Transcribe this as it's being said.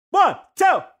1, 2,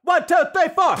 1, 2, 3,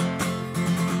 4.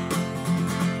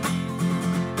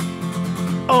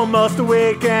 Almost a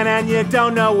weekend and you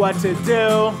don't know what to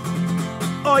do.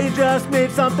 Or you just need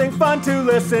something fun to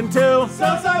listen to.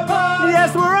 Southside Pod!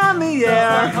 Yes, we're on the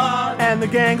air. And the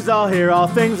gang's all here, all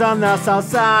things on the South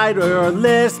Side. You're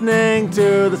listening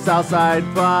to the Southside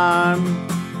Pod.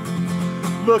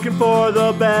 Looking for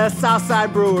the best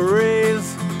Southside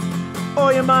breweries.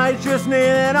 Or you might just need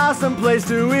an awesome place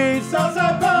to eat.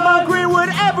 Southside Pod! Mount Greenwood,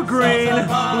 Evergreen,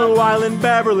 Blue Island,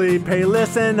 Beverly,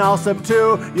 Payless, and Allsup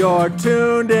too. You're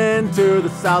tuned into the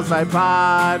Southside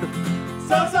Pod.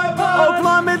 Southside Pod!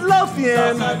 Oakland,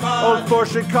 Midlothian, Oak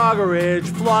Forest, Chicago Ridge,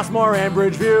 Flossmoor, and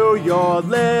Bridgeview. You're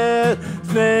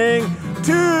listening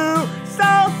to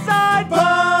Southside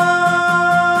Pod!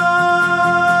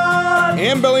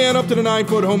 And belly on up to the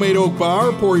 9-foot homemade oak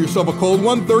bar. Pour yourself a cold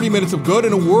one. 30 minutes of good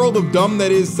in a world of dumb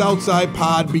that is Southside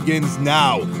Pod begins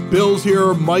now. Bill's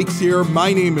here, Mike's here.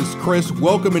 My name is Chris.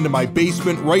 Welcome into my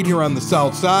basement right here on the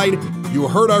South Side. You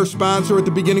heard our sponsor at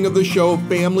the beginning of the show,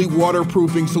 Family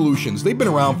Waterproofing Solutions. They've been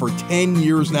around for 10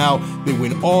 years now. They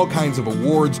win all kinds of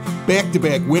awards,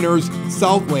 back-to-back winners,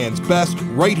 Southland's best,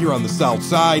 right here on the South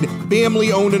Side.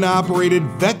 Family-owned and operated,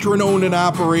 veteran-owned and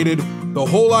operated. The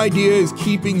whole idea is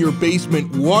keeping your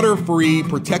basement water-free,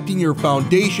 protecting your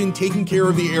foundation, taking care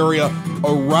of the area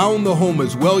around the home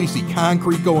as well. You see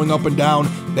concrete going up and down.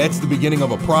 That's the beginning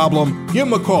of a problem. Give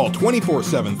them a call,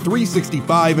 24/7,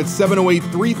 365 at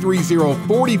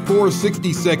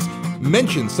 708-330-4466.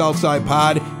 Mention Southside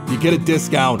Pod. You get a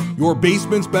discount. Your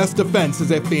basement's best defense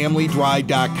is at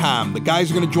familydry.com. The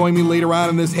guys are going to join me later on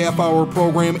in this half-hour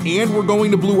program, and we're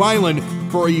going to Blue Island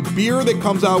for a beer that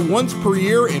comes out once per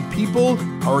year, and people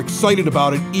are excited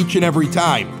about it each and every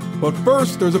time. But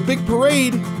first, there's a big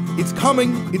parade. It's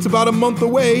coming. It's about a month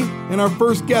away, and our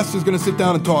first guest is going to sit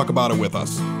down and talk about it with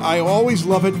us. I always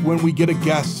love it when we get a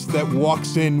guest that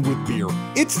walks in with beer.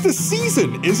 It's the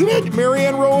season, isn't it,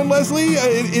 Marianne Rowan Leslie?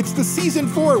 It's the season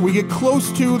for it. We get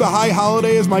close to the high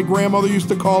holiday, as my grandmother used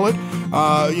to call it.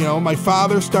 My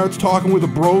father starts talking with a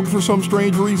brogue for some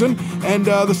strange reason, and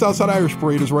the Southside Irish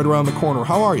Parade is right around the corner.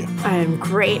 How are you? I'm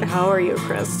great. How are you,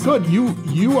 Chris? Good.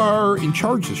 You are in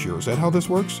charge this year. Is that how this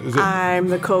works? I'm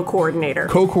the co-coordinator.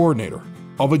 Co-coordinator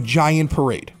of a giant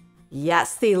parade.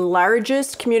 Yes, the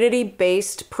largest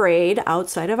community-based parade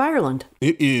outside of Ireland.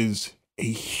 It is a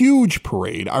huge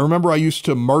parade. I remember I used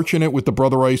to march in it with the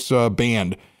Brother Ice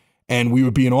band, and we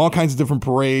would be in all kinds of different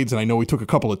parades, and I know we took a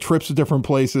couple of trips to different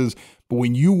places, but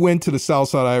when you went to the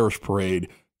Southside Irish Parade,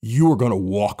 you were going to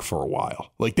walk for a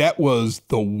while. Like, that was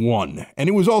the one. And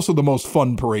it was also the most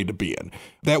fun parade to be in.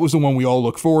 That was the one we all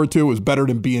look forward to. It was better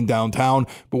than being downtown.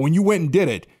 But when you went and did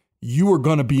it, you were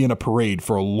going to be in a parade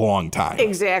for a long time.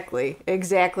 Exactly.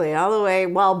 All the way,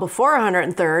 before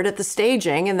 103rd at the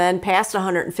staging, and then past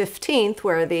 115th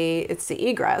where it's the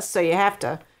egress. So you have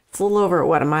to, it's a little over,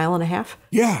 a mile and a half?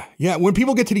 Yeah. When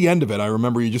people get to the end of it, I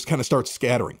remember you just kind of start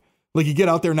scattering. Like, you get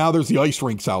out there, now there's the ice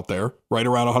rinks out there, right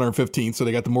around 115th, so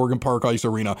they got the Morgan Park Ice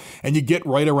Arena, and you get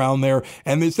right around there,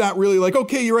 and it's not really like,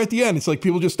 okay, you're at the end. It's like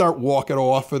people just start walking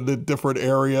off in the different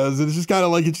areas, and it's just kind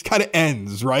of like, it just kind of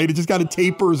ends, right? It just kind of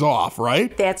tapers off,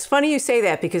 right? That's funny you say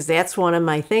that, because that's one of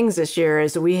my things this year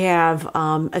is we have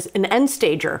an end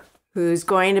stager who's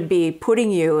going to be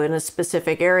putting you in a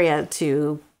specific area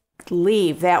to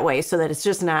leave that way so that it's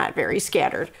just not very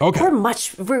scattered. Okay.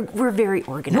 We're very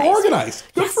organized. You're organized.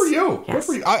 Good Yes. for you. Yes. Good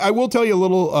for you. I will tell you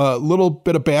a little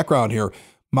bit of background here.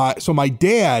 My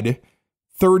dad,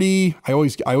 30, I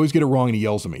always get it wrong and he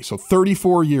yells at me. So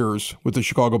 34 years with the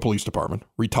Chicago Police Department,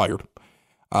 retired.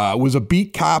 Was a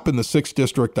beat cop in the 6th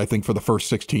District, I think, for the first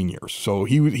 16 years. So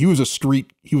he was a street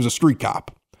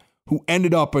cop who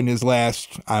ended up in his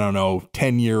last,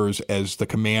 10 years as the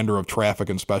commander of traffic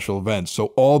and special events.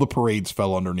 So all the parades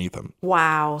fell underneath him.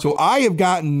 Wow. So I have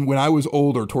gotten, when I was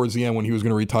older, towards the end when he was going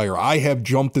to retire, I have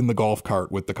jumped in the golf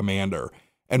cart with the commander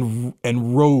and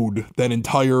rode that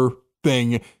entire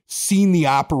thing, seen the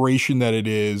operation that it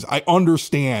is. I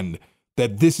understand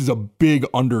that this is a big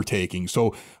undertaking.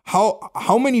 So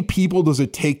how many people does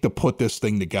it take to put this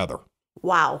thing together?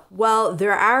 Wow. Well,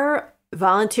 there are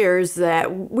volunteers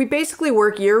that we basically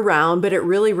work year round, but it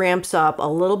really ramps up a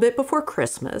little bit before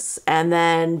Christmas. And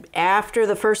then after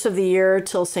the first of the year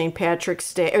till St.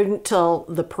 Patrick's Day, until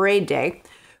the parade day,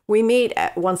 we meet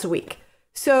once a week.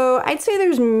 So I'd say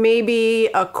there's maybe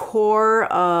a core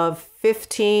of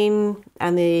 15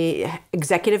 on the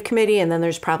executive committee, and then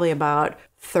there's probably about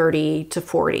 30 to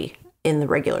 40 in the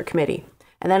regular committee.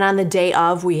 And then on the day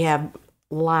of, we have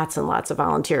lots and lots of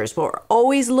volunteers, but we're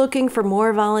always looking for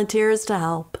more volunteers to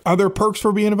help. Are there perks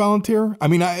for being a volunteer? I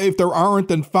mean, if there aren't,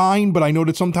 then fine. But I know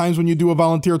that sometimes when you do a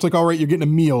volunteer, it's like, all right, you're getting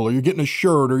a meal, or you're getting a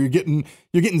shirt, or you're getting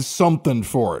something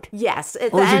for it. Yes.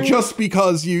 Or is it just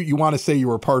because you want to say you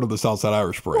were part of the Southside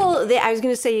Irish Parade? Well, I was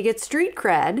going to say you get street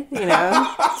cred,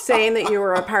 saying that you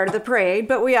were a part of the parade.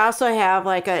 But we also have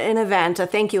like an event, a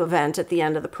thank you event at the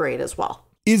end of the parade as well.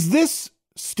 Is this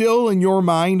still in your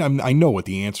mind? I know what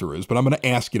the answer is, but I'm going to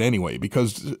ask it anyway,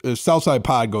 because Southside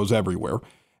Pod goes everywhere.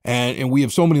 And we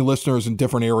have so many listeners in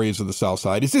different areas of the South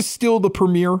Side. Is this still the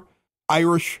premier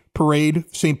Irish parade,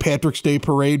 St. Patrick's Day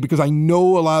parade? Because I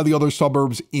know a lot of the other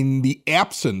suburbs, in the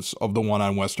absence of the one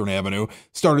on Western Avenue,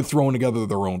 started throwing together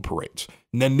their own parades.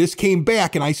 And then this came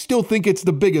back, and I still think it's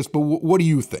the biggest. But what do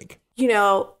you think?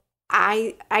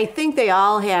 I think they're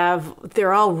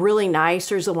all really nice.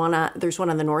 There's one on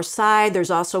the north side. There's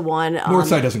also one. North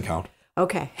side doesn't count.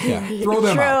 Okay. Yeah. Throw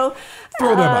them out.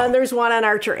 Throw them out. There's one on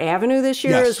Archer Avenue this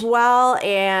year as well.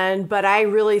 But I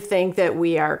really think that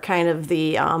we are kind of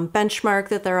the benchmark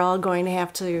that they're all going to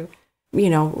have to,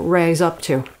 rise up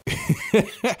to.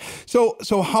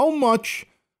 So how much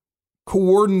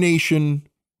coordination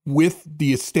with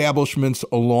the establishments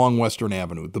along Western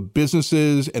Avenue, the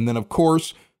businesses, and then, of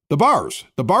course, the bars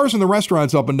and the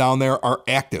restaurants up and down there are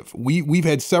active. We've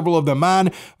had several of them on.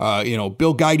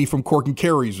 Bill Guidey from Cork and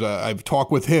Carries. I've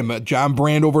talked with him. John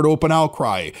Brand over at Open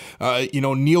Outcry.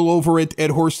 Neil over at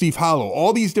Horse Thief Hollow.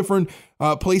 All these different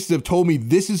places have told me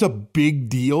this is a big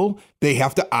deal. They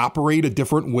have to operate a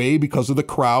different way because of the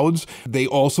crowds. They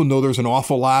also know there's an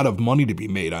awful lot of money to be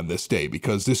made on this day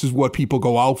because this is what people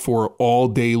go out for all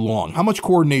day long. How much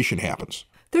coordination happens?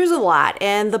 There's a lot,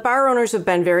 and the bar owners have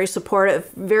been very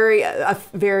supportive.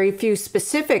 Very few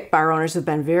specific bar owners have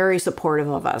been very supportive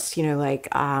of us. Like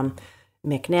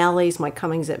McNally's, Mike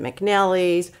Cummings at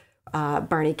McNally's,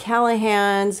 Barney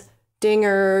Callahan's,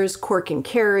 Dinger's, Cork and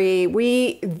Carry.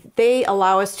 They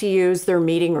allow us to use their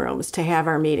meeting rooms to have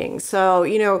our meetings. So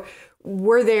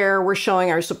we're there. We're showing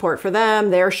our support for them.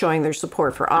 They're showing their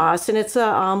support for us, and it's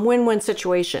a win-win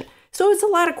situation. So it's a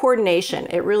lot of coordination.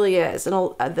 It really is.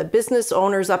 And the business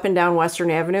owners up and down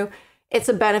Western Avenue, it's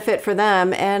a benefit for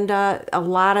them. And a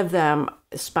lot of them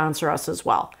sponsor us as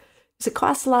well. Because it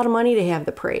costs a lot of money to have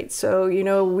the parade. So,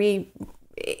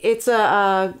 it's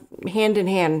a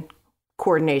hand-in-hand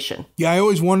coordination. Yeah, I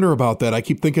always wonder about that. I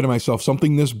keep thinking to myself,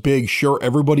 something this big, sure,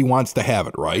 everybody wants to have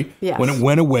it, right? Yes. When it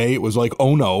went away, it was like,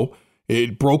 oh no.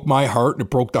 It broke my heart, and it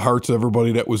broke the hearts of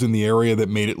everybody that was in the area that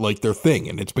made it like their thing.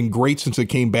 And it's been great since it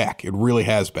came back. It really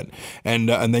has been. And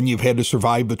then you've had to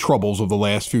survive the troubles of the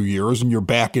last few years, and you're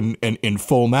back in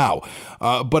full now.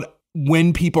 But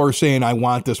when people are saying, I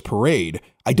want this parade,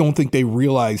 I don't think they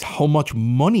realize how much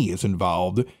money is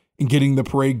involved in getting the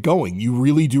parade going. You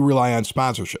really do rely on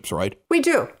sponsorships, right? We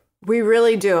do. We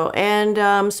really do.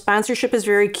 And sponsorship is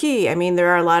very key. I mean,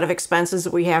 there are a lot of expenses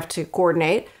that we have to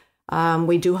coordinate.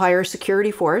 We do hire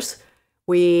security force.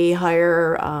 We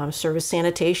hire service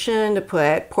sanitation to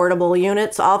put portable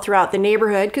units all throughout the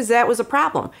neighborhood because that was a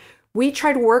problem. We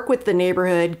try to work with the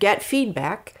neighborhood, get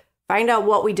feedback, find out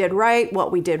what we did right,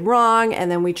 what we did wrong,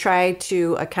 and then we try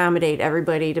to accommodate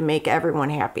everybody to make everyone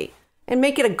happy and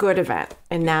make it a good event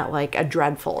and not like a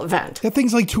dreadful event. That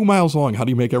thing's like 2 miles long. How do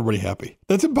you make everybody happy?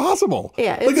 That's impossible.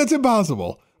 Yeah, that's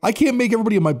impossible. I can't make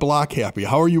everybody in my block happy.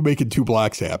 How are you making 2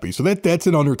 blocks happy? So that's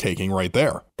an undertaking right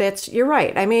there. You're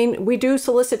right. I mean, we do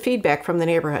solicit feedback from the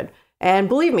neighborhood. And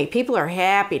believe me, people are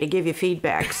happy to give you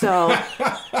feedback. So,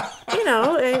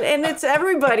 and it's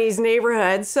everybody's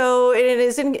neighborhood. So it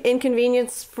is an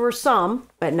inconvenience for some,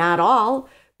 but not all.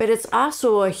 But it's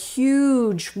also a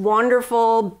huge,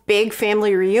 wonderful, big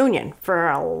family reunion for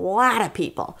a lot of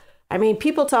people. I mean,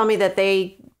 people tell me that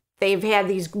they've had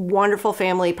these wonderful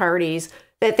family parties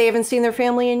that they haven't seen their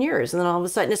family in years. And then all of a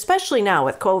sudden, especially now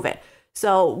with COVID.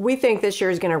 So we think this year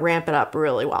is going to ramp it up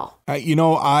really well.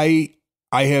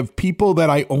 I have people that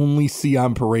I only see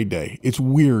on parade day. It's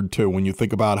weird, too, when you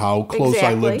think about how close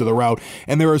I live to the route.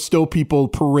 And there are still people,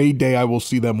 parade day, I will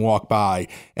see them walk by,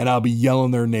 and I'll be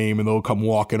yelling their name, and they'll come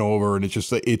walking over. And it's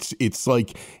just, it's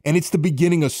like, and it's the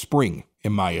beginning of spring,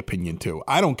 in my opinion, too.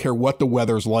 I don't care what the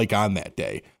weather's like on that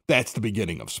day. That's the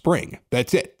beginning of spring.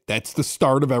 That's it. That's the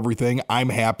start of everything. I'm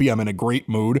happy. I'm in a great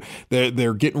mood.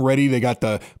 They're getting ready. They got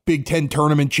the Big Ten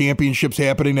tournament championships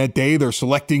happening that day. They're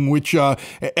selecting which,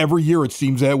 every year it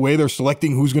seems that way. They're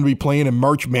selecting who's going to be playing in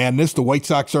March Madness. The White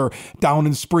Sox are down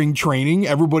in spring training.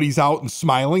 Everybody's out and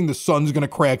smiling. The sun's going to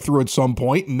crack through at some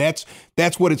point, and that's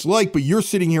what it's like. But you're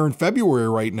sitting here in February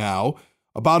right now,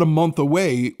 about a month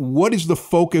away. What is the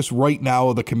focus right now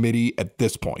of the committee at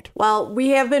this point? Well, we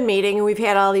have been meeting and we've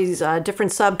had all these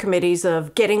different subcommittees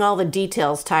of getting all the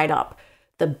details tied up.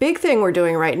 The big thing we're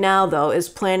doing right now, though, is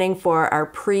planning for our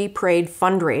pre-parade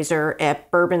fundraiser at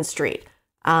Bourbon Street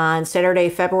on Saturday,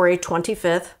 February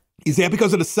 25th. Is that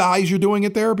because of the size you're doing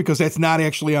it there? Because that's not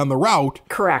actually on the route.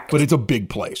 Correct. But it's a big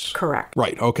place. Correct.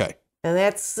 Right, okay. And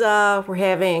that's, we're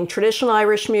having traditional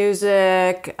Irish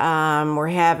music, we're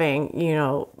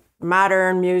having,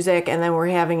 modern music, and then we're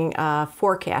having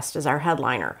Forecast as our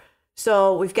headliner.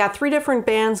 So we've got 3 different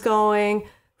bands going,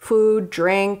 food,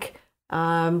 drink,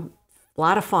 a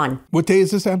lot of fun. What day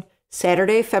is this on?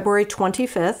 Saturday, February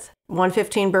 25th,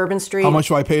 115 Bourbon Street. How much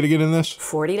do I pay to get in this?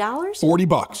 $40.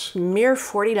 $40. Mere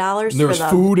 $40. And there's for the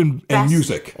food and best.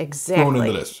 music Exactly. thrown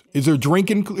into this. Is there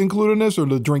drink included in this, or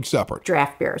the drink separate?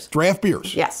 Draft beers. Draft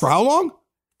beers? Yes. For how long?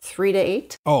 3 to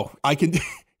 8. Oh, I can...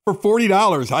 For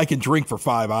 $40, I can drink for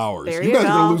 5 hours. There you you guys are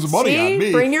go. going to lose money See? on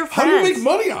me. Bring your How do you friends. make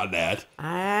money on that?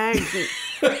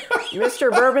 Mr.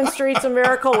 Bourbon Street's a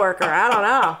miracle worker. I don't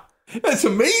know. That's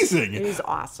amazing. He's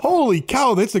awesome. Holy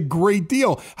cow, that's a great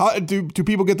deal. How do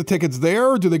people get the tickets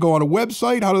there? Or do they go on a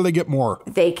website? How do they get more?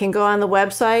 They can go on the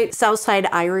website,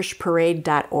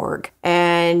 southsideirishparade.org,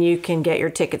 and you can get your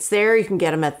tickets there. You can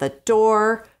get them at the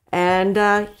door, and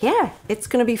it's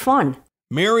going to be fun.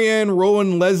 Marianne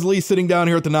Rowan Leslie sitting down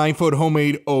here at the 9-Foot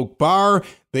Homemade Oak Bar.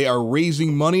 They are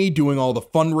raising money, doing all the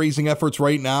fundraising efforts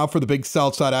right now for the big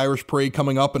Southside Irish Parade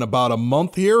coming up in about a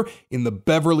month here in the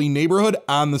Beverly neighborhood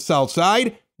on the South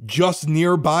Side. Just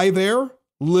nearby there,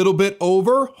 little bit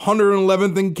over,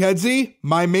 111th and Kedzie.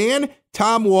 My man,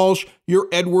 Tom Walsh, your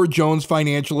Edward Jones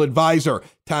financial advisor.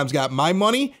 Tom's got my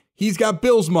money. He's got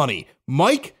Bill's money.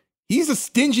 Mike, he's a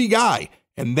stingy guy,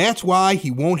 and that's why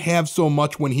he won't have so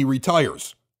much when he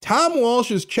retires. Tom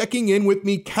Walsh is checking in with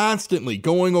me constantly,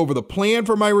 going over the plan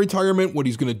for my retirement, what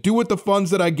he's going to do with the funds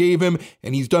that I gave him,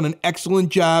 and he's done an excellent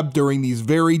job during these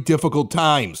very difficult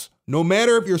times. No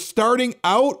matter if you're starting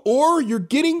out or you're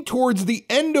getting towards the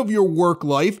end of your work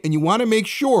life and you want to make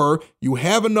sure you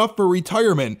have enough for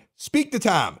retirement, speak to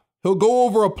Tom. He'll go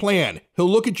over a plan. He'll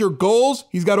look at your goals.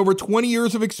 He's got over 20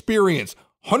 years of experience.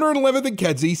 111th and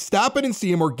Kedzie. Stop in and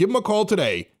see him or give him a call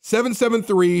today.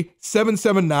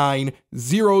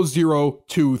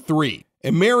 773-779-0023.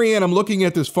 And Marianne, I'm looking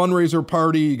at this fundraiser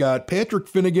party. You got Patrick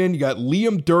Finnegan. You got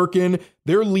Liam Durkin.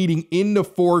 They're leading into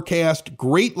Forecast.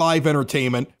 Great live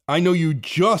entertainment. I know you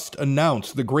just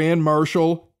announced the Grand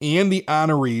Marshal and the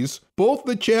honorees. Both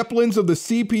the chaplains of the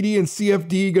CPD and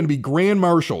CFD going to be Grand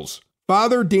Marshals.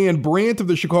 Father Dan Brandt of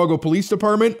the Chicago Police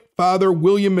Department, Father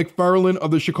William McFarland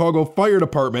of the Chicago Fire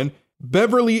Department,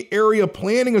 Beverly Area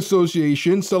Planning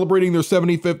Association celebrating their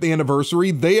 75th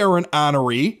anniversary. They are an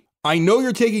honoree. I know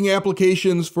you're taking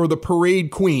applications for the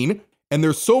Parade Queen, and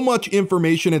there's so much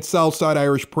information at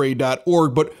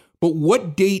southsideirishparade.org, but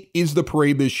what date is the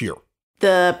parade this year?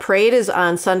 The parade is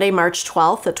on Sunday, March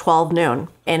 12th at 12 noon,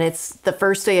 and it's the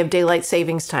first day of daylight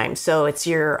savings time. So it's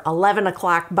your 11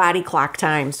 o'clock body clock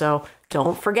time. So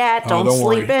don't forget, don't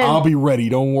sleep worry. in. I'll be ready.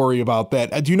 Don't worry about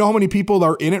that. Do you know how many people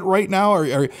are in it right now?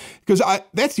 Because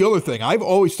that's the other thing. I've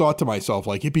always thought to myself,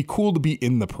 like, it'd be cool to be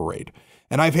in the parade.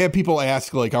 And I've had people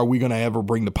ask, like, are we going to ever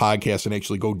bring the podcast and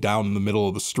actually go down in the middle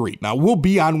of the street? Now, we'll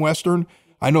be on Western.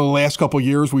 I know the last couple of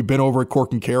years we've been over at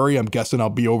Cork and Kerry. I'm guessing I'll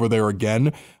be over there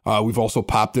again. We've also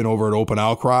popped in over at Open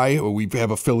Outcry. We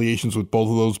have affiliations with both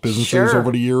of those businesses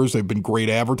over the years. They've been great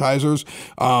advertisers.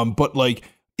 But like,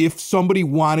 if somebody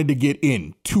wanted to get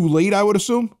in, too late, I would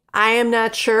assume? I am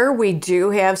not sure. We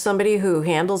do have somebody who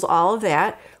handles all of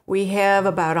that. We have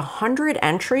about 100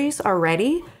 entries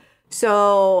already.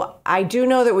 So I do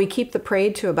know that we keep the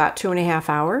parade to about 2.5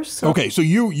 hours. So. Okay, so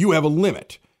you have a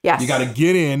limit. Yes. You got to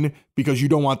get in because you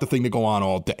don't want the thing to go on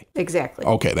all day. Exactly.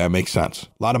 Okay, that makes sense.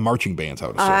 A lot of marching bands, I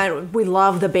would assume. We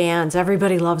love the bands.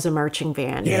 Everybody loves a marching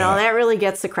band. Yeah. You know, that really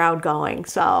gets the crowd going.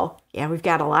 So, yeah, we've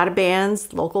got a lot of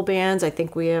bands, local bands. I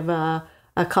think we have a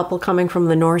couple coming from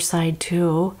the north side,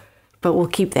 too. But we'll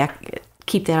keep that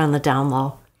on the down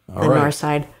low, north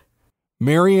side.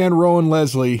 Marianne Rowan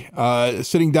Leslie,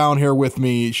 sitting down here with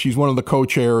me. She's one of the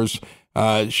co-chairs.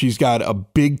 She's got a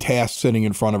big task sitting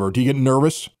in front of her. Do you get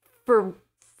nervous? For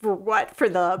what? For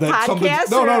the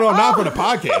podcast? No, not for the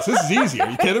podcast. This is easy.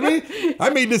 Are you kidding me? I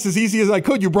made this as easy as I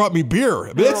could. You brought me beer.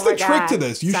 I mean, that's the trick to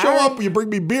this. You show up, you bring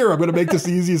me beer. I'm going to make this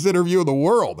the easiest interview in the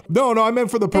world. No, I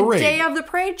meant for the parade. The day of the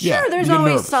parade? Sure, Yeah, there's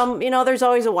always there's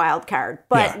always a wild card.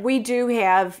 But we do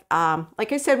have,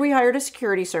 like I said, we hired a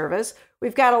security service.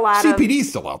 We've got a lot of... CPD's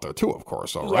still out there too, of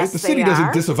course, all right? Yes, The city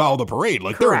doesn't disavow the parade.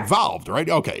 Like, they're involved, right?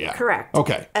 Okay, yeah. Correct.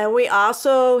 Okay. And we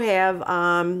also have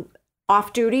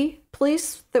off-duty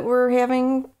police that were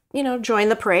having, join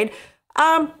the parade.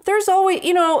 There's always,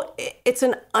 it's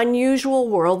an unusual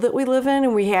world that we live in,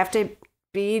 and we have to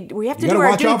do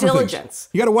our due diligence.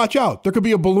 You got to watch out. There could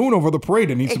be a balloon over the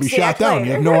parade that needs to be shot down.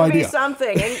 You have no idea. There could be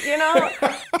something, and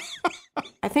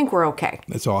I think we're okay.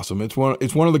 That's awesome. It's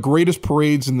one of the greatest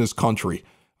parades in this country.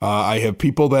 I have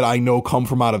people that I know come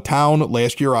from out of town.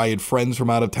 Last year, I had friends from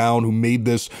out of town who made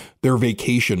this their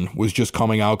vacation, was just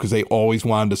coming out because they always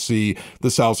wanted to see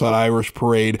the Southside Irish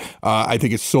Parade. I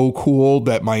think it's so cool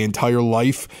that my entire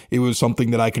life, it was something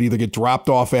that I could either get dropped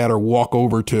off at or walk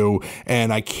over to,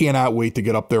 and I cannot wait to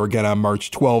get up there again on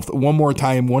March 12th. One more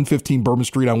time, 115 Bourbon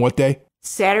Street on what day?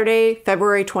 Saturday,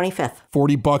 February 25th.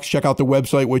 $40. Check out the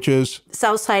website, which is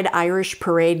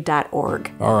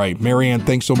SouthsideIrishParade.org. All right. Marianne,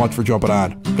 thanks so much for jumping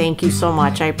on. Thank you so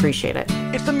much. I appreciate it.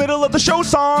 It's the middle of the show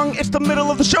song. It's the middle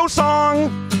of the show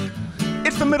song.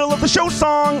 It's the middle of the show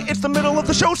song. It's the middle of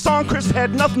the show song. Chris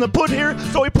had nothing to put here,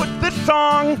 so he put this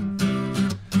song.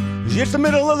 It's the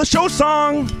middle of the show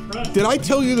song. Did I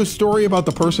tell you the story about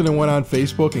the person that went on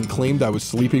Facebook and claimed I was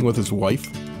sleeping with his wife?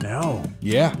 No.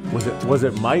 Yeah. Was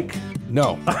it Mike?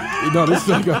 No. No, this is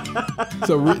like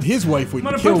so his wife would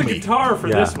kill me. I'm gonna put the guitar for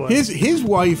this one. His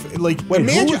wife, like,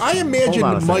 I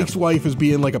imagine Mike's wife as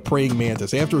being like a praying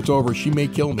mantis. After it's over, she may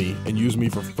kill me and use me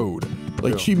for food.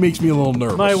 Like, she makes me a little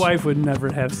nervous. My wife would never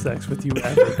have sex with you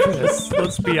ever, Chris.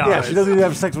 Let's be honest. Yeah, she doesn't even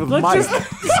have sex with Mike. Let's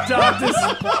just stop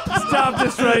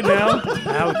this right now.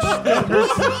 Ouch. That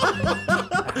hurts.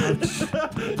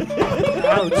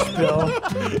 Ouch, Bill.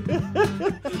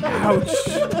 Ouch.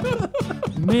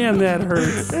 Man, that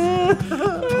hurts.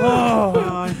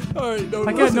 Oh. All right,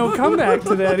 I got no comeback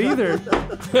to that either.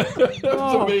 That's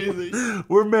amazing.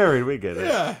 We're married. We get it.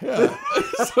 Yeah.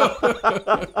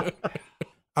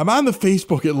 I'm on the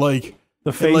Facebook at like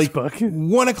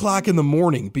 1 o'clock in the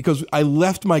morning because I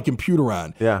left my computer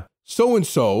on. Yeah.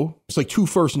 So-and-so, it's like 2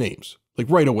 first names. Like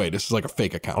right away, this is like a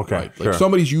fake account, okay, right? Sure. Like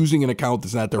somebody's using an account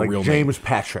that's not their real name. James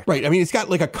Patrick. Right. I mean, it's got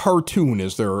like a cartoon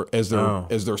as their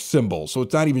symbol, so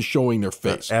it's not even showing their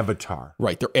face. Their avatar.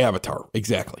 Right, their avatar,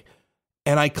 exactly.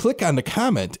 And I click on the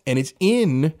comment, and it's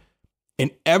in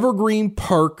an Evergreen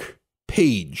Park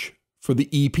page for the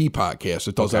EP podcast.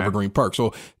 It does Evergreen Park.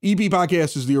 So EP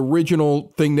podcast is the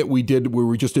original thing that we did where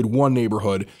we just did one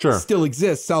neighborhood. Sure. It still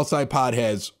exists. Southside Pod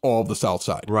has all of the South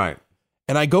Side. Right.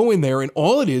 And I go in there, and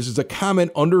all it is a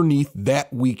comment underneath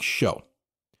that week's show.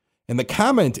 And the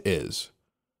comment is,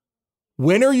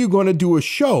 when are you going to do a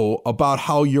show about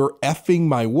how you're effing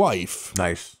my wife?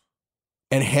 Nice.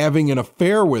 And having an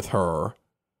affair with her,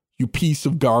 you piece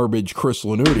of garbage, Chris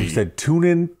Lanuti. He said, tune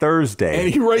in Thursday.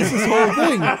 And he writes this whole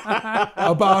thing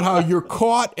about how you're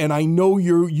caught, and I know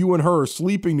you and her are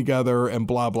sleeping together, and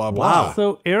blah, blah, blah. Wow.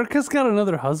 So Erica's got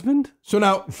another husband? So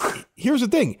now, here's the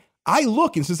thing. I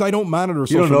look, and since I don't monitor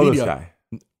social media. You don't know media, this guy?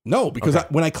 No, because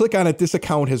when I click on it, this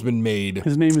account has been made.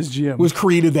 His name is Jim. Was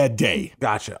created that day.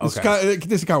 Gotcha. Okay.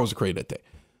 This account was created that day.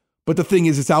 But the thing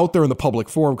is, it's out there in the public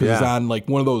forum because it's on like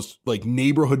one of those like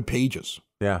neighborhood pages.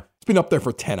 Yeah. It's been up there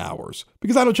for 10 hours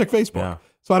because I don't check Facebook. Yeah.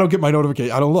 So I don't get my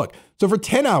notification. I don't look. So for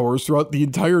 10 hours throughout the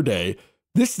entire day,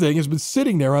 this thing has been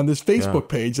sitting there on this Facebook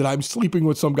page that I'm sleeping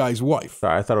with some guy's wife.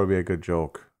 Sorry, I thought it would be a good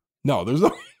joke. No, there's no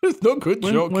good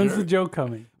joke. When's the joke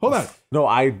coming? Hold on. No,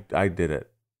 I did it.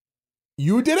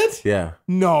 You did it? Yeah.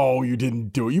 No, you didn't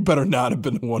do it. You better not have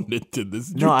been the one that did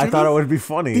this. No, I thought it would be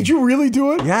funny. Did you really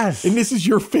do it? Yes. And this is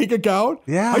your fake account?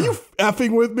 Yeah. Are you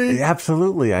effing with me? Yeah,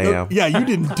 absolutely, I am. Yeah, you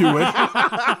didn't do it.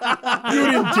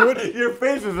 You didn't do it. Your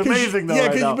face is amazing, though.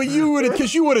 Yeah, but you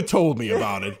would have told me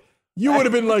about it. You would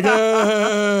have been like,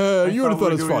 you would have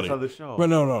thought it's funny. But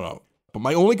no. But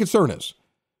my only concern is,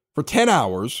 for 10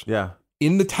 hours,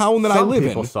 in the town that I live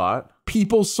in,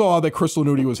 people saw that Chris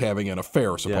Lanuti was having an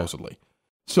affair, supposedly.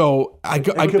 So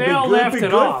they all laughed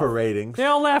it off for ratings. They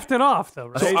all laughed it off, though,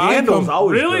 right? So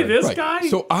this guy?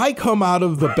 So I come out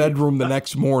of the bedroom the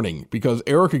next morning because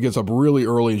Erica gets up really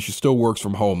early and she still works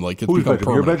from home. Like, it's become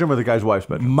permanent. Your bedroom or the guy's wife's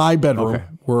bedroom? My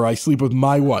bedroom, where I sleep with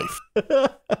my wife.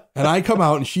 And I come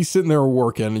out and she's sitting there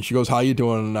working and she goes, "How you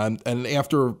doing?" And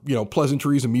after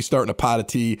pleasantries and me starting a pot of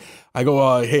tea, I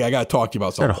go, "Hey, I got to talk to you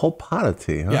about something." Start a whole pot of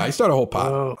tea, huh? Yeah, I start a whole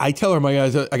pot. Whoa. I tell her, "My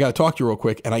guys, I got to talk to you real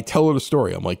quick," and I tell her the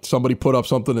story. I'm like, somebody put up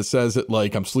something that says that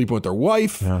like I'm sleeping with their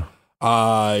wife. Yeah.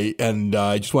 And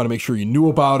I just want to make sure you knew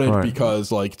about it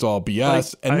because like it's all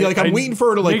BS. I'm waiting for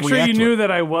her to like make sure react you knew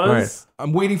that I was. Right.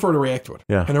 I'm waiting for her to react to it.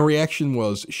 Yeah. And her reaction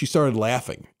was she started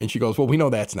laughing and she goes, "Well, we know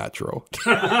that's not true."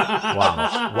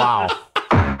 Wow.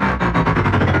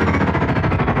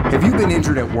 If you've been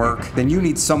injured at work, then you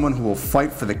need someone who will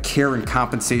fight for the care and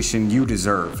compensation you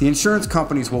deserve. The insurance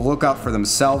companies will look out for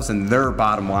themselves and their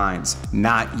bottom lines,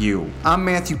 not you. I'm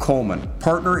Matthew Coleman,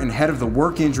 partner and head of the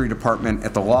work injury department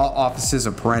at the law offices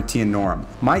of Parenti and Norm.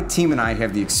 My team and I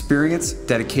have the experience,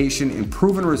 dedication, and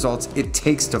proven results it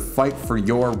takes to fight for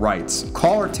your rights.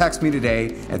 Call or text me today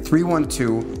at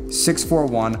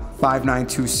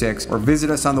 312-641-5926 or visit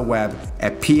us on the web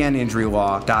at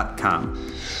pninjurylaw.com.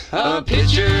 A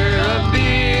pitcher of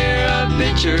beer, a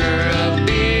pitcher of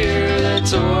beer.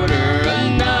 Let's order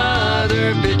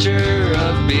another pitcher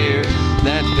of beer.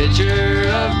 That pitcher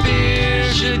of beer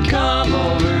should come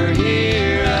over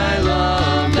here. I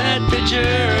love that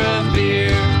pitcher of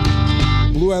beer.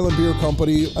 Blue Island Beer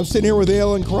Company. I'm sitting here with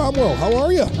Alan Cromwell. How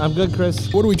are you? I'm good,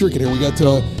 Chris. What are we drinking here? We got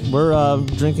We're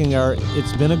drinking our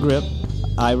It's Been a Grip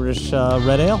Irish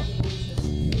Red Ale.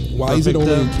 Why is it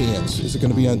only in cans? Is it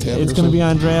going to be on tap? It's going to be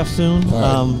on draft soon.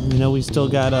 Right. We still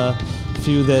got a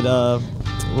few that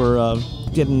we're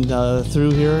getting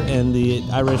through here, and the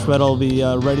Irish Red will be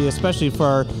ready, especially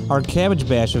for our Cabbage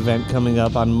Bash event coming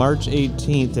up on March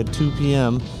 18th at 2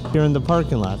 p.m. here in the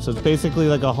parking lot. So it's basically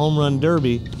like a home run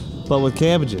derby, but with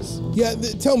cabbages. Yeah,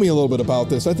 tell me a little bit about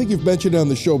this. I think you've mentioned it on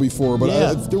the show before,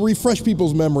 but to refresh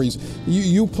people's memories,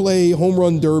 you play home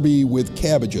run derby with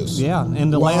cabbages. Yeah,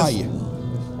 and Why?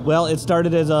 Well, it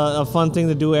started as a fun thing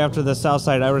to do after the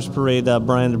Southside Irish Parade.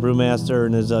 Brian, the brewmaster,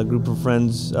 and his group of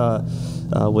friends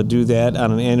would do that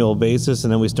on an annual basis,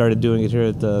 and then we started doing it here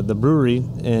at the brewery.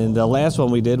 And the last one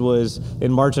we did was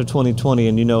in March of 2020,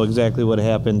 and you know exactly what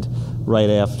happened right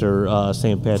after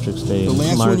St. Patrick's Day. The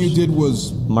last one you did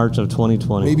was March of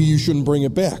 2020. Maybe you shouldn't bring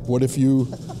it back. What if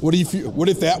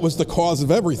that was the cause of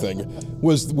everything?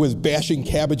 Was bashing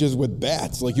cabbages with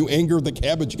bats? Like, you angered the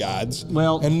cabbage gods.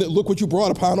 Well, and look what you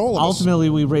brought upon all of us. Ultimately,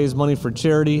 we raised money for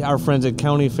charity. Our friends at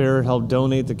County Fair helped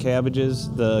donate the cabbages.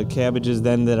 The cabbages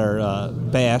then that are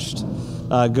bashed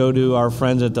go to our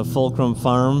friends at the Fulcrum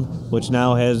Farm, which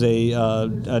now has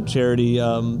a charity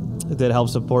that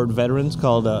helps support veterans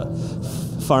called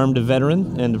Farm to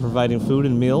Veteran, and providing food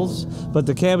and meals. But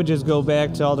the cabbages go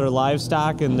back to all their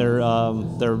livestock and their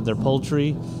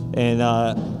poultry. And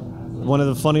one of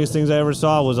the funniest things I ever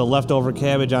saw was a leftover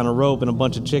cabbage on a rope and a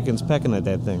bunch of chickens pecking at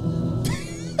that thing.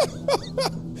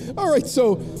 All right,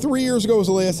 so 3 years ago was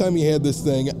the last time you had this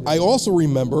thing. I also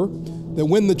remember that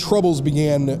when the troubles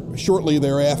began shortly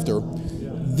thereafter,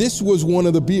 this was one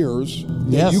of the beers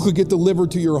that you could get delivered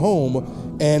to your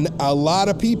home, and a lot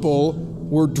of people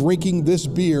were drinking this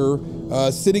beer,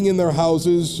 sitting in their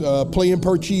houses, playing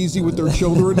Parcheesi with their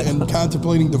children, and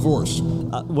contemplating divorce.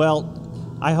 Well,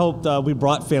 I hope we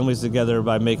brought families together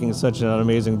by making such an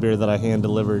amazing beer that I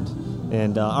hand-delivered.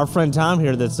 And our friend Tom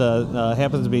here that's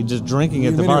happens to be just drinking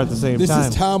at the bar at the same time. This is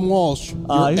Tom Walsh,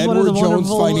 your Edward Jones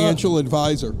financial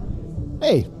advisor.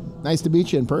 Hey, nice to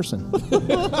meet you in person.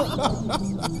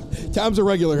 Tom's a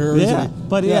regular here, isn't he?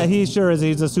 But yeah, he sure is.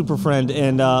 He's a super friend,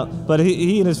 and but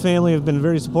he and his family have been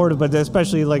very supportive. But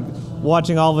especially like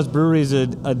watching all of his breweries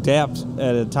adapt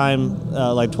at a time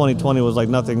like 2020 was like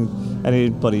nothing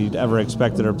anybody ever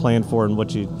expected or planned for, and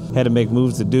what you had to make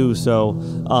moves to do. So,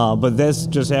 but this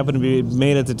just happened to be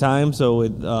made at the time, so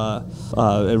it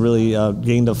really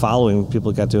gained a following.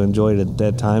 People got to enjoy it at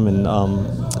that time, and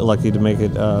lucky to make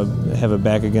it have it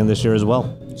back again this year as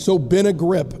well. So, Been a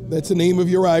Grip, that's the name of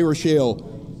your Irish ale.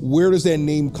 Where does that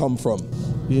name come from?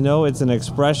 You know, it's an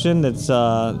expression that's,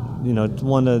 it's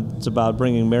one that's about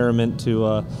bringing merriment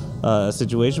to a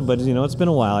situation. But, it's been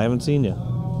a while. I haven't seen you.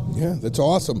 Yeah, that's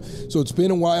awesome. So it's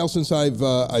been a while since I've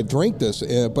drank this,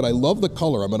 but I love the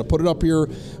color. I'm going to put it up here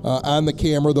on the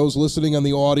camera. Those listening on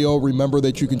the audio, remember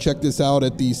that you can check this out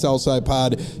at the Southside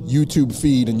Pod YouTube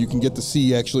feed, and you can get to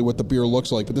see actually what the beer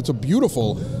looks like. But it's a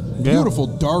beautiful,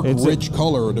 dark, rich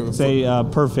color. It's a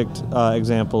perfect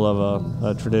example of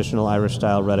a traditional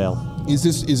Irish-style red ale. Is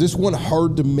this one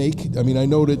hard to make? I mean, I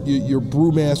know that your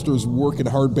brewmaster's working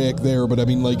hard back there, but I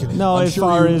mean, like, no. As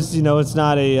far as it's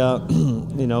not a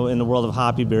in the world of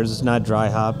hoppy beers, it's not dry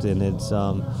hopped, and it's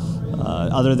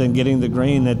other than getting the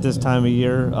grain at this time of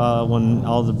year when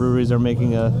all the breweries are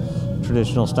making a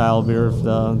traditional style beer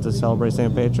to celebrate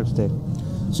St. Patrick's Day.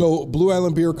 So, Blue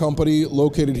Island Beer Company,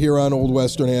 located here on Old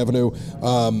Western Avenue.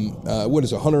 What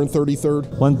is it,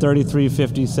 133rd?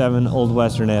 13357 Old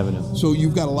Western Avenue. So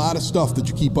you've got a lot of stuff that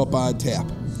you keep up on tap.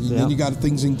 And then you got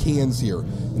things in cans here.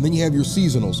 And then you have your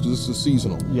seasonals, because this is a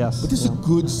seasonal. Yes. But this is a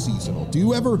good seasonal. Do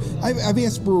you ever, I've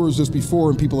asked brewers this before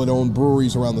and people that own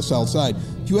breweries around the South Side,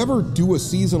 do you ever do a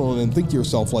seasonal and then think to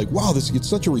yourself like, wow, this gets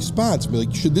such a response? Be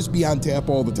like, should this be on tap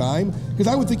all the time? Because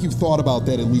I would think you've thought about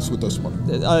that at least with this one.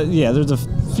 Yeah, there's a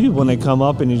few when they come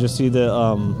up and you just see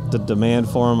the demand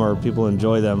for them or people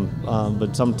enjoy them.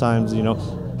 But sometimes,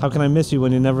 how can I miss you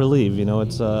when you never leave?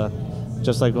 It's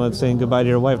just like when it's saying goodbye to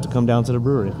your wife to come down to the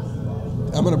brewery.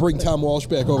 I'm going to bring Tom Walsh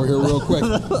back over here real quick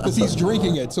because he's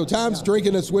drinking it. So Tom's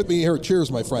drinking this with me here. Cheers,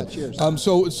 my friend. Cheers.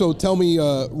 So tell me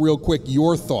real quick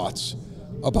your thoughts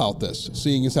about this.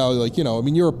 Seeing as how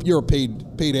you're a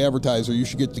paid advertiser, you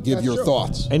should get to give your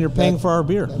thoughts. And you're paying for our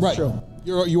beer. Right. True.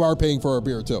 You are paying for our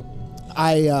beer too.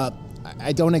 I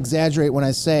don't exaggerate when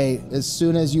I say as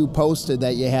soon as you posted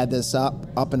that you had this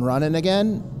up and running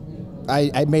again,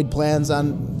 I made plans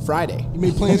on Friday. You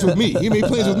made plans with me. You made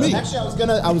plans with me. Actually,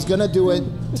 I was gonna do it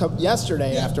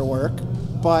yesterday after work,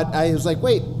 but I was like,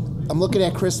 wait, I'm looking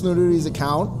at Chris Nudity's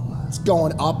account. It's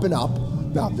going up and up.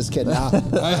 No, I'm just kidding.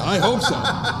 I hope so.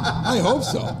 I hope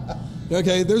so.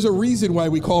 Okay, there's a reason why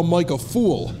we call Mike a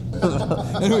fool.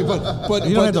 Anyway, but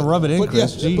you don't have to rub it in,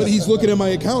 Chris. But he's looking at my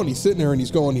account. He's sitting there and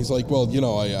he's like, well,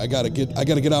 I gotta get out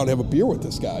and have a beer with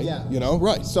this guy. Yeah.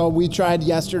 Right. So we tried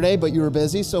yesterday, but you were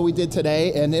busy, so we did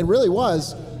today, and it really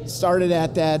started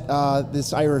at that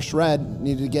this Irish Red.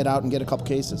 Needed to get out and get a couple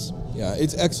cases. Yeah,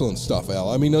 it's excellent stuff, Al.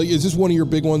 I mean, is this one of your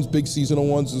big ones, big seasonal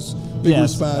ones? This big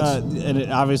response?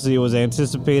 And obviously it was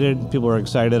anticipated. People were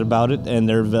excited about it, and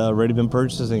they've already been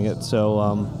purchasing it. So,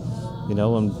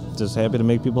 I'm just happy to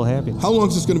make people happy. How long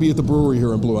is this going to be at the brewery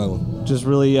here in Blue Island? Just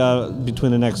really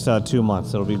between the next 2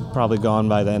 months. It'll be probably gone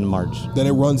by the end of March. Then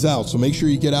it runs out. So make sure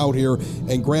you get out here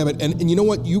and grab it. And you know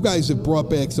what? You guys have brought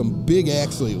back some big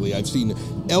acts lately. I've seen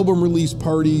album release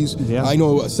parties. Yeah. I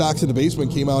know Socks in the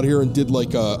Basement came out here and did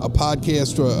like a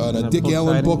podcast on a Dick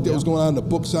Allen book that was going on, a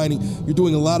book signing. You're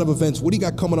doing a lot of events. What do you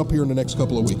got coming up here in the next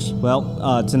couple of weeks?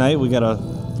 Well, tonight we got a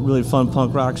really fun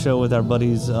punk rock show with our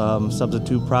buddies,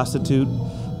 Substitute Prostitute.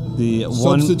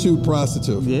 Substitute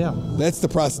Prostitute. Yeah. That's the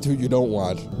prostitute you don't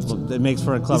want. Well, it makes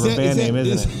for a clever band name,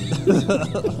 isn't it?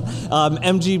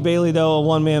 MG Bailey, though, a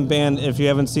one-man band. If you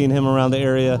haven't seen him around the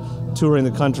area, touring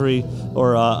the country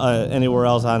or anywhere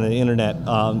else on the internet,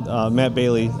 Matt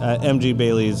Bailey, MG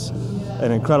Bailey's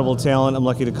an incredible talent. I'm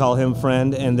lucky to call him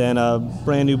friend. And then a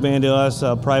brand new band to us,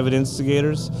 Private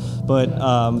Instigators. But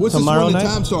what's tomorrow this one night,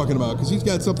 that Tom's talking about? Because he's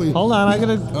got something. Hold on,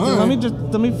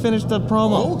 let me finish the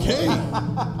promo. Okay.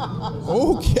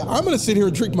 I'm gonna sit here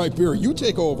and drink my beer. You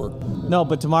take over. No,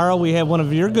 but tomorrow we have one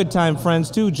of your good time friends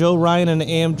too, Joe Ryan and the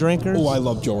AM Drinkers. Oh, I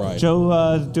love Joe Ryan.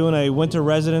 Joe doing a winter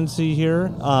residency here.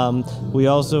 We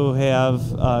also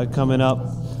have coming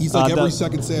up. He's like every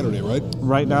second Saturday, right?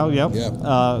 Right now, yep. Yeah.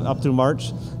 Up through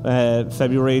March.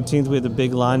 February 18th, we have the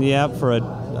big Lagniappe for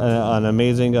an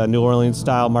amazing New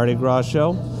Orleans-style Mardi Gras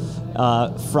show.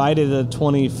 Friday the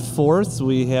 24th,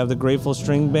 we have the Grateful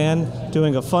String Band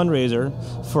doing a fundraiser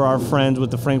for our friends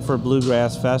with the Frankfurt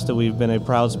Bluegrass Fest that we've been a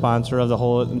proud sponsor of the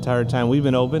whole entire time we've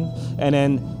been open. And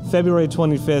then February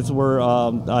 25th, we're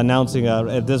announcing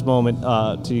at this moment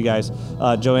to you guys,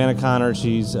 Joanna Connor.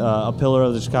 She's a pillar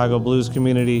of the Chicago blues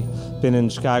community, been in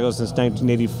Chicago since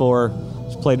 1984.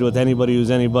 She's played with anybody who's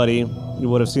anybody. You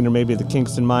would have seen her maybe at the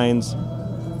Kingston Mines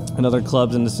and other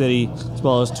clubs in the city, as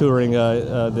well as touring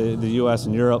the U.S.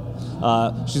 and Europe.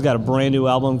 She's got a brand new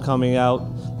album coming out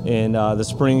in the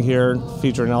spring here,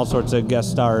 featuring all sorts of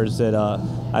guest stars that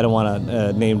I don't want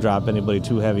to name drop anybody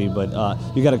too heavy, but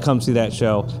you got to come see that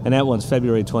show. And that one's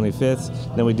February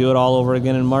 25th. Then we do it all over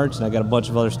again in March, and I got a bunch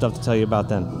of other stuff to tell you about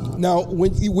then. Now,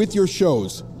 with your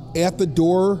shows, at the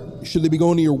door, should they be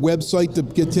going to your website to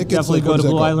get tickets? Definitely go to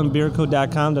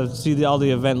BlueIslandBeerCo.com to see all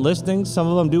the event listings. Some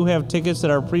of them do have tickets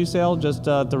that are pre-sale, just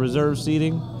the reserve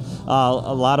seating.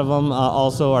 A lot of them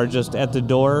also are just at the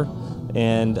door.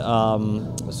 And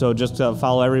so just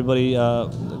follow everybody.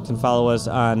 Can follow us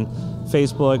on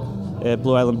Facebook at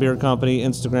Blue Island Beer Company,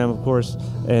 Instagram, of course,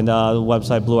 and the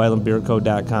website,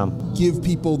 BlueIslandBeerCo.com. Give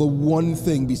people the one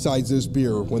thing besides this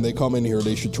beer when they come in here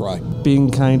they should try. Being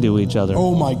kind to each other.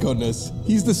 Oh, my goodness.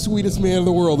 He's the sweetest man in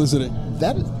the world, isn't it?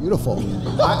 That is beautiful.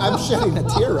 I'm shedding a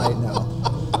tear right now.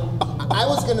 I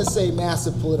was going to say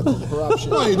massive political corruption.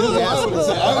 Right, that's what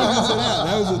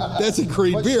I was going to say. That's a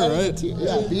great beer, right?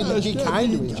 Yeah, be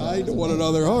kind to each other. Kind to one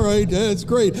another. All right, that's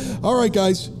great. All right,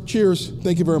 guys. Cheers.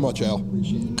 Thank you very much, Al.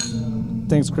 Appreciate it.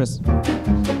 Thanks, Chris.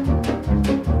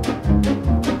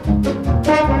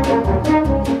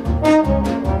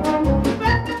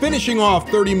 Finishing off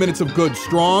 30 minutes of good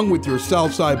strong with your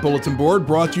Southside Bulletin Board,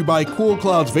 brought to you by Cool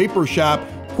Clouds Vapor Shop,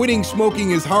 Quitting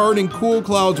smoking is hard, and Cool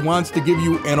Clouds wants to give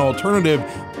you an alternative.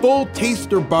 Full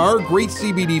Taster Bar, great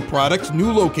CBD products,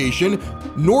 new location,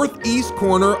 northeast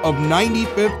corner of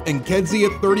 95th and Kedzie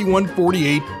at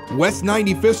 3148 West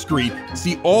 95th Street.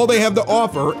 See all they have to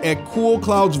offer at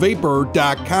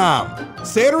coolcloudsvapor.com.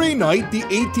 Saturday night, the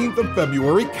 18th of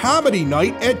February, comedy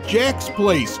night at Jack's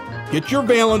Place. Get your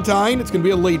Valentine, it's going to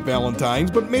be a late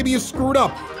Valentine's, but maybe you screwed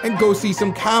up, and go see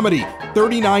some comedy.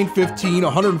 3915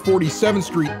 147th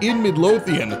Street in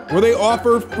Midlothian, where they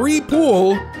offer free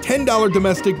pool, $10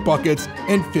 domestic buckets,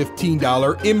 and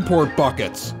 $15 import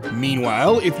buckets.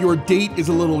 Meanwhile, if your date is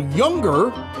a little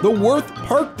younger, the Worth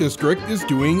Park District is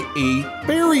doing a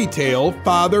fairy tale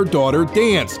father-daughter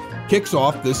dance. Kicks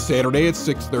off this Saturday at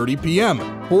 6:30 p.m.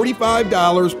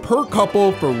 $45 per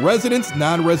couple for residents,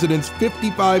 non-residents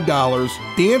 $55.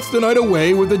 Dance the night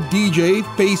away with a DJ,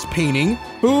 face painting,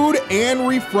 food and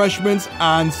refreshments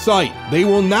on site. They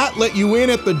will not let you in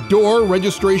at the door.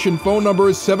 Registration phone number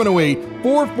is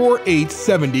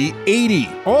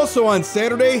 708-448-7080. Also on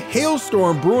Saturday,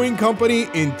 Hailstorm Brewing Company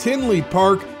in Tinley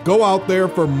Park. Go out there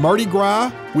for Mardi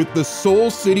Gras with the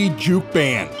Soul City Juke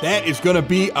Band. That is going to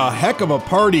be a heck of a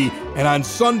party. And on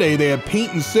Sunday, they have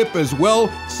Paint and Sip as well.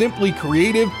 Simply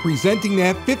Creative presenting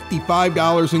that.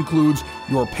 $55 includes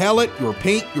your palette, your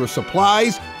paint, your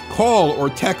supplies. Call or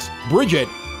text Bridget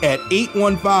at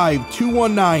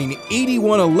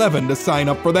 815-219-8111 to sign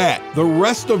up for that. The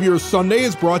rest of your Sunday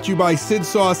is brought to you by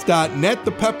SidSauce.net.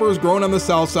 The pepper is grown on the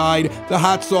south side. The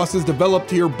hot sauce is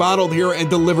developed here, bottled here, and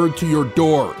delivered to your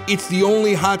door. It's the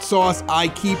only hot sauce I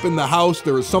keep in the house.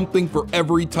 There is something for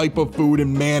every type of food,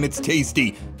 and man, it's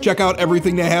tasty. Check out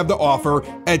everything they have to offer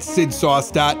at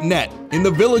SidSauce.net. In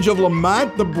the village of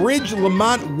Lamont, the Bridge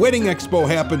Lamont Wedding Expo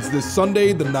happens this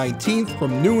Sunday, the 19th,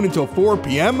 from noon until 4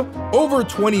 p.m. Over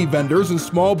 20 vendors and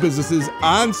small businesses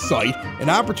on site. An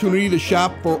opportunity to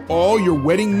shop for all your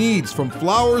wedding needs, from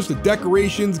flowers to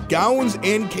decorations, gowns,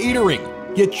 and catering.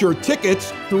 Get your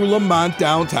tickets through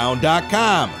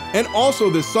LamontDowntown.com. And also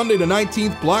this Sunday the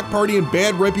 19th, Block Party and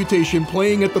Bad Reputation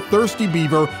playing at the Thirsty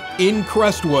Beaver in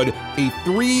Crestwood, a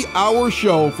 3-hour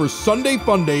show for Sunday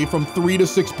Fun Day from 3 to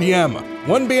 6 p.m.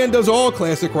 One band does all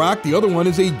classic rock, the other one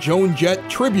is a Joan Jett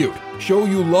tribute. Show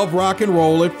you love rock and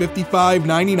roll at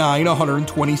 5599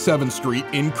 127th Street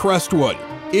in Crestwood.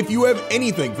 If you have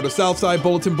anything for the Southside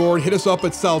Bulletin Board, hit us up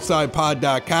at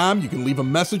southsidepod.com. You can leave a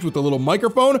message with a little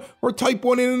microphone or type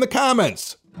one in the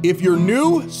comments. If you're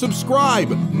new, subscribe.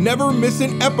 Never miss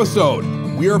an episode.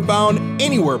 We are found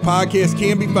anywhere podcasts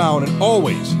can be found, and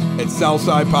always at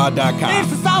southsidepod.com. It's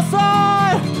the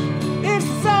Southside! It's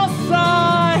the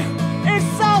Southside! It's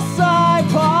Southside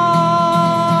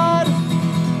Pod!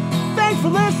 Thanks for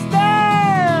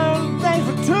listening! Thanks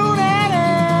for tuning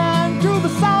in to the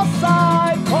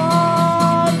Southside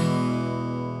Pod!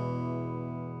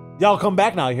 Y'all come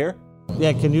back now, you hear?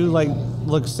 Yeah, can you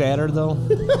look sadder though?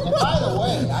 By the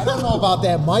way, I don't know about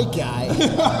that Mike guy.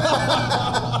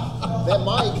 That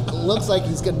Mike looks like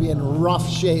he's going to be in rough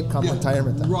shape come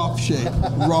retirement time. Rough shape.